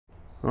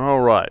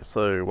Alright,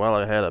 so while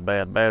I had a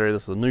bad battery,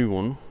 this is a new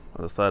one,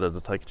 I decided to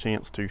take a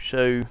chance to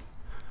show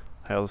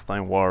how this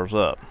thing wires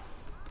up.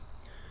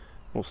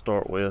 We'll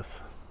start with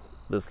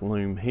this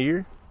loom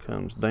here,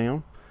 comes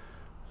down.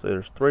 So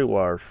there's 3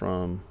 wires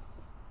from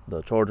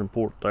the charging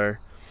port there.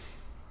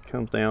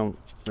 Comes down,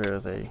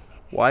 there's a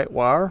white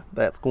wire,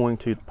 that's going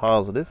to the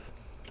positive.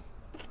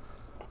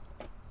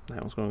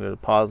 That one's going to go to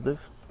positive.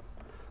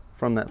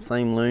 From that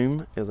same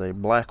loom is a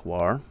black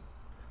wire,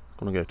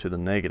 going to go to the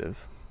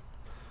negative.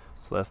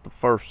 So that's the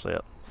first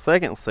set.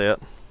 Second set,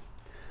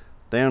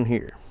 down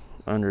here,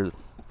 under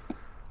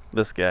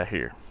this guy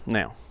here.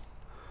 Now,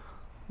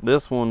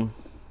 this one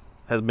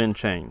has been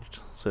changed.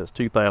 It says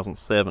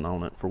 2007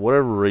 on it. For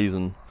whatever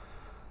reason,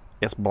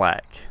 it's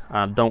black.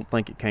 I don't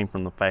think it came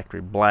from the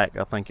factory black.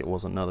 I think it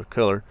was another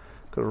color,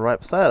 because right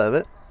beside of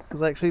it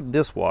is actually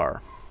this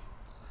wire,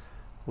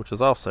 which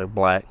is also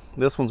black.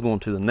 This one's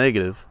going to the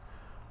negative.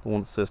 The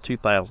one that says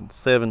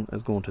 2007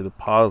 is going to the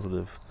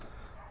positive.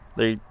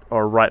 They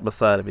are right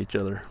beside of each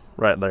other,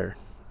 right there.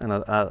 And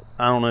I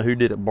don't know who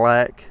did it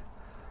black,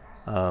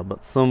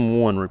 but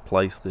someone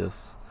replaced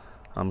this.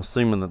 I'm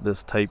assuming that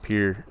this tape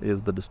here is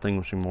the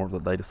distinguishing mark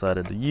that they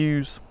decided to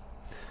use.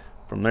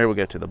 From there we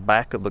go to the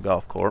back of the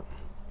golf cart.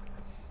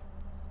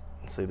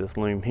 See, this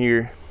loom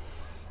here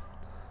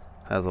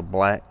has a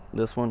black.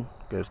 This one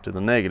goes to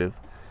the negative,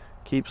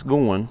 keeps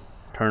going,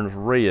 turns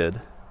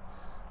red.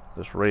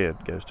 This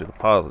red goes to the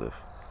positive.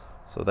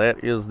 So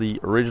that is the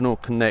original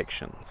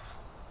connections.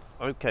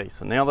 Okay,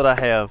 so now that I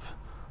have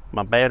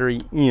my battery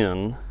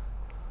in,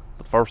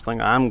 the first thing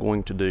I'm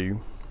going to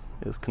do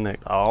is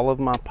connect all of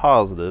my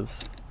positives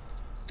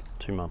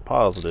to my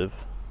positive,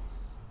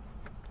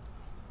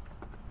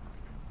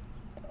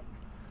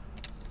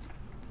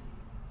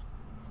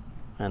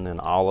 and then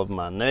all of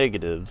my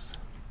negatives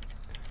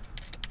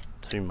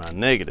to my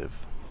negative.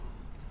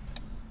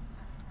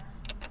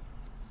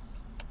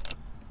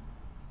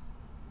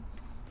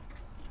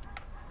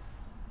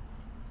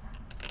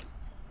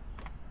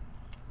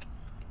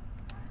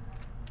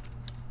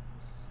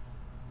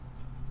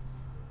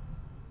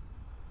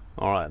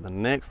 Alright, the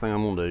next thing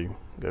I'm going to do,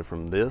 go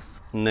from this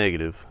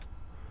negative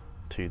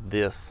to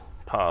this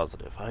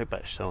positive. I hope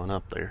that's showing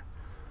up there.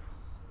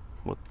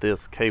 With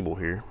this cable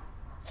here.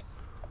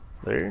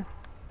 There.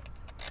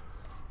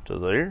 To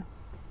there.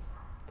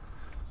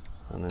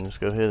 And then just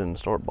go ahead and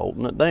start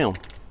bolting it down.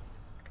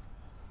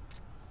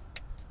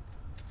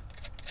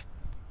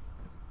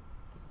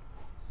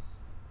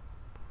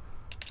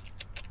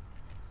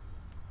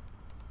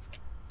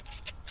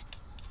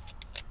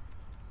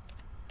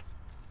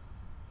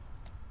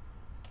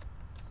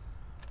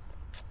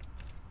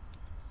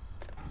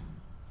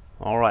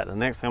 Alright, the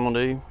next thing I'm going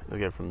to do is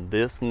go from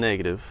this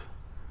negative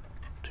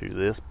to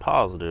this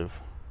positive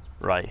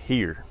right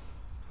here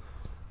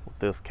with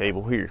this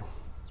cable here.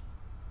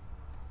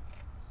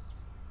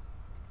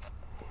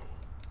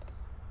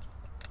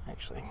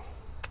 Actually,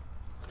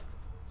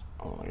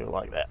 I'm going to go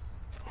like that.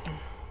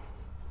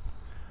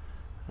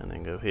 And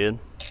then go ahead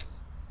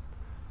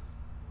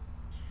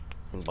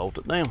and bolt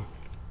it down.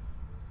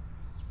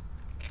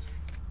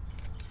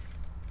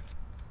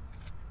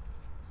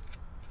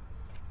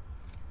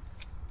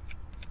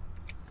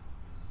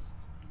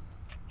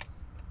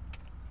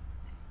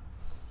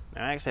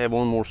 I actually have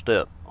one more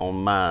step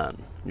on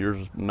mine.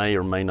 Yours may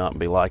or may not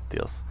be like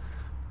this.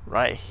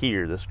 Right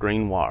here, this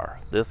green wire,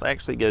 this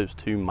actually goes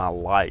to my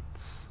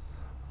lights.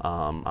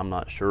 I'm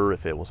not sure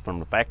if it was from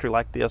the factory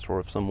like this or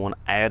if someone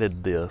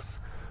added this,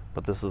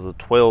 but this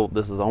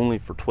is only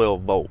for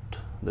 12 volt.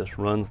 This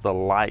runs the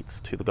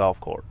lights to the golf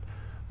cart.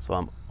 So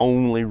I'm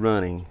only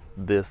running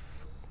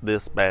this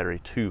battery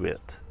to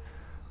it.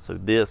 So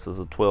this is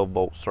a 12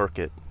 volt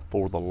circuit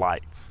for the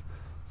lights.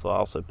 So I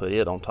also put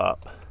it on top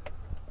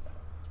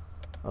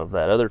of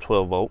that other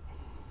 12 volt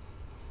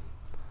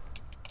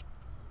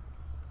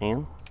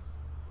and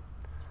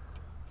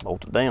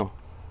bolt it down.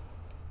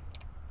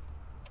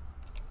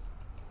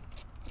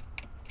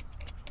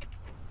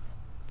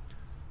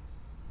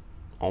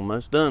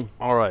 Almost done.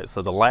 Alright,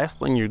 so the last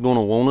thing you're going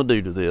to want to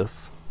do to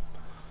this,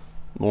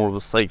 more of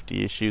a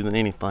safety issue than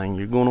anything,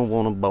 you're going to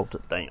want to bolt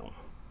it down.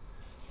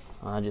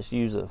 I just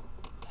use a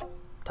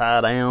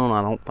tie down.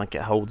 I don't think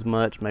it holds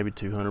much, maybe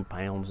 200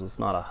 pounds. It's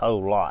not a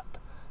whole lot.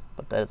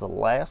 But that's the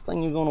last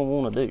thing you're going to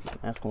want to do.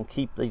 That's going to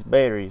keep these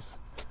batteries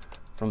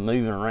from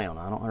moving around.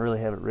 I don't really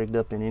have it rigged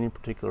up in any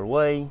particular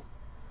way.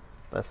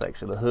 That's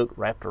actually the hook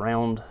wrapped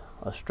around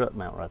a strut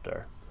mount right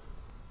there.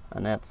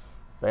 And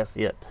that's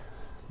it.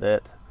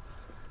 That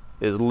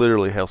is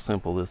literally how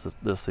simple this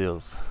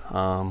is.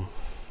 The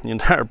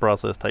entire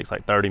process takes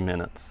like 30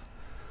 minutes,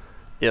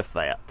 if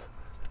that.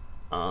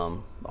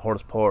 The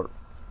hardest part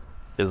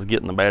is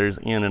getting the batteries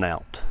in and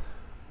out.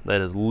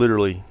 That is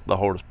literally the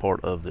hardest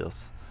part of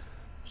this.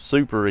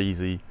 Super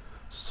easy,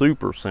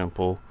 super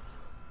simple,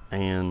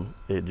 and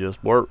it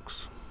just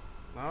works.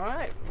 All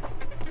right,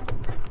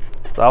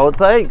 that's all it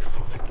takes.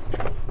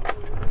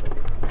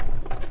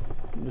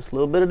 Just a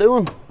little bit of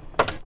doing.